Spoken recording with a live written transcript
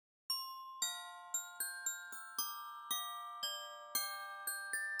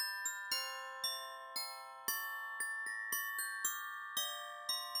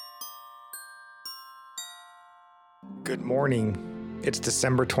Good morning. It's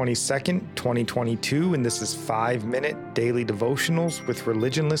December 22nd, 2022, and this is 5-Minute Daily Devotionals with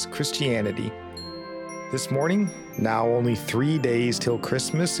Religionless Christianity. This morning, now only 3 days till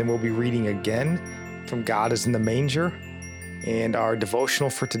Christmas, and we'll be reading again from God is in the Manger. And our devotional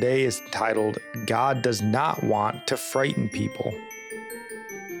for today is titled, God Does Not Want to Frighten People.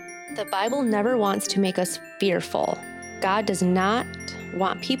 The Bible never wants to make us fearful. God does not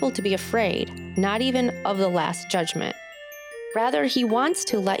want people to be afraid, not even of the last judgment. Rather, he wants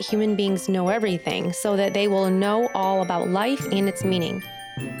to let human beings know everything so that they will know all about life and its meaning.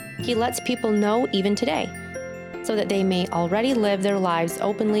 He lets people know even today, so that they may already live their lives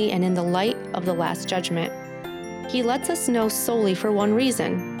openly and in the light of the last judgment. He lets us know solely for one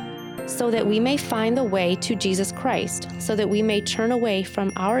reason, so that we may find the way to Jesus Christ, so that we may turn away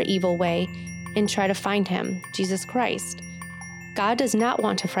from our evil way and try to find him, Jesus Christ. God does not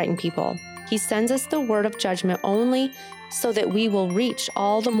want to frighten people. He sends us the word of judgment only so that we will reach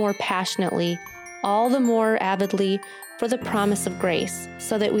all the more passionately, all the more avidly for the promise of grace,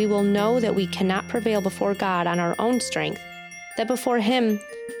 so that we will know that we cannot prevail before God on our own strength, that before him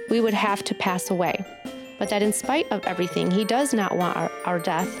we would have to pass away, but that in spite of everything, he does not want our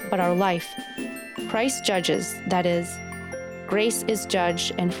death, but our life. Christ judges, that is, grace is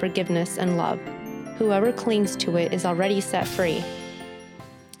judge and forgiveness and love. Whoever clings to it is already set free.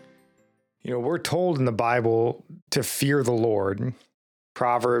 We're told in the Bible to fear the Lord.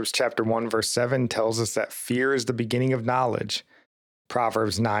 Proverbs chapter 1, verse 7 tells us that fear is the beginning of knowledge.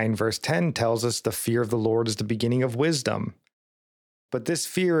 Proverbs 9, verse 10 tells us the fear of the Lord is the beginning of wisdom. But this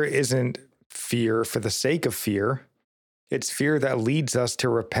fear isn't fear for the sake of fear. It's fear that leads us to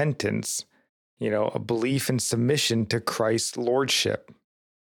repentance, a belief and submission to Christ's lordship.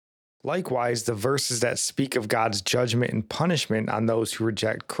 Likewise, the verses that speak of God's judgment and punishment on those who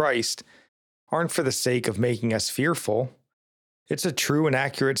reject Christ aren't for the sake of making us fearful. It's a true and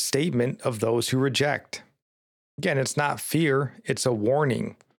accurate statement of those who reject. Again, it's not fear, it's a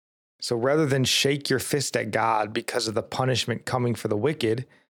warning. So rather than shake your fist at God because of the punishment coming for the wicked,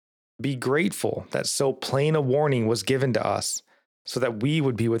 be grateful that so plain a warning was given to us so that we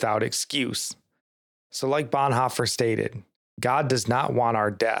would be without excuse. So like Bonhoeffer stated, God does not want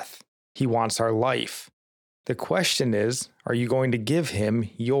our death. He wants our life. The question is, are you going to give him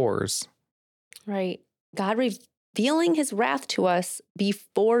yours? Right. God revealing his wrath to us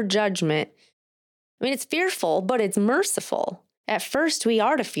before judgment. It's fearful, but it's merciful. At first, we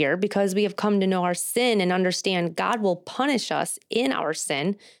are to fear because we have come to know our sin and understand God will punish us in our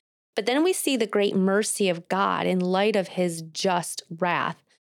sin. But then we see the great mercy of God in light of his just wrath,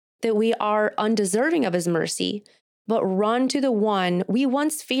 that we are undeserving of his mercy, but run to the one we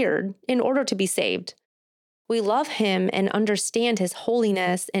once feared in order to be saved. We love him and understand his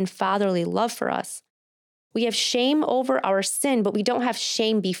holiness and fatherly love for us. We have shame over our sin, but we don't have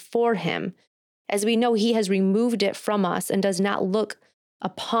shame before him, as we know he has removed it from us and does not look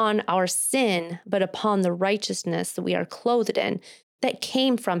upon our sin, but upon the righteousness that we are clothed in that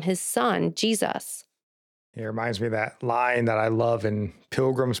came from his son, Jesus. It reminds me of that line that I love in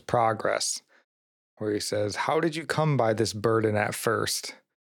Pilgrim's Progress, where he says, "How did you come by this burden at first?"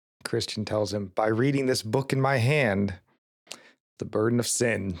 Christian tells him, "By reading this book in my hand, the burden of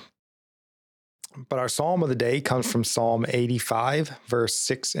sin." But our psalm of the day comes from Psalm 85, verse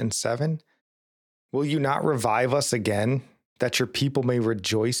 6 and 7. Will you not revive us again, that your people may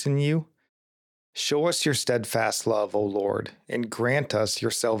rejoice in you? Show us your steadfast love, O Lord, and grant us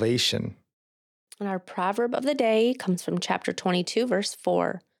your salvation. And our proverb of the day comes from chapter 22, verse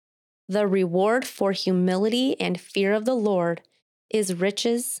 4. The reward for humility and fear of the Lord is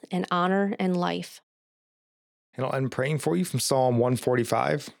riches and honor and life. And I'll end praying for you from Psalm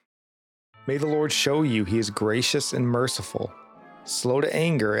 145. May the Lord show you he is gracious and merciful, slow to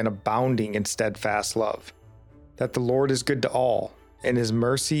anger and abounding in steadfast love, that the Lord is good to all, and his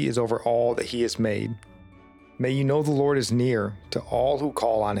mercy is over all that he has made. May you know the Lord is near to all who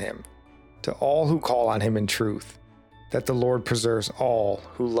call on him in truth, that the Lord preserves all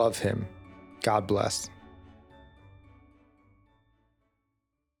who love him. God bless.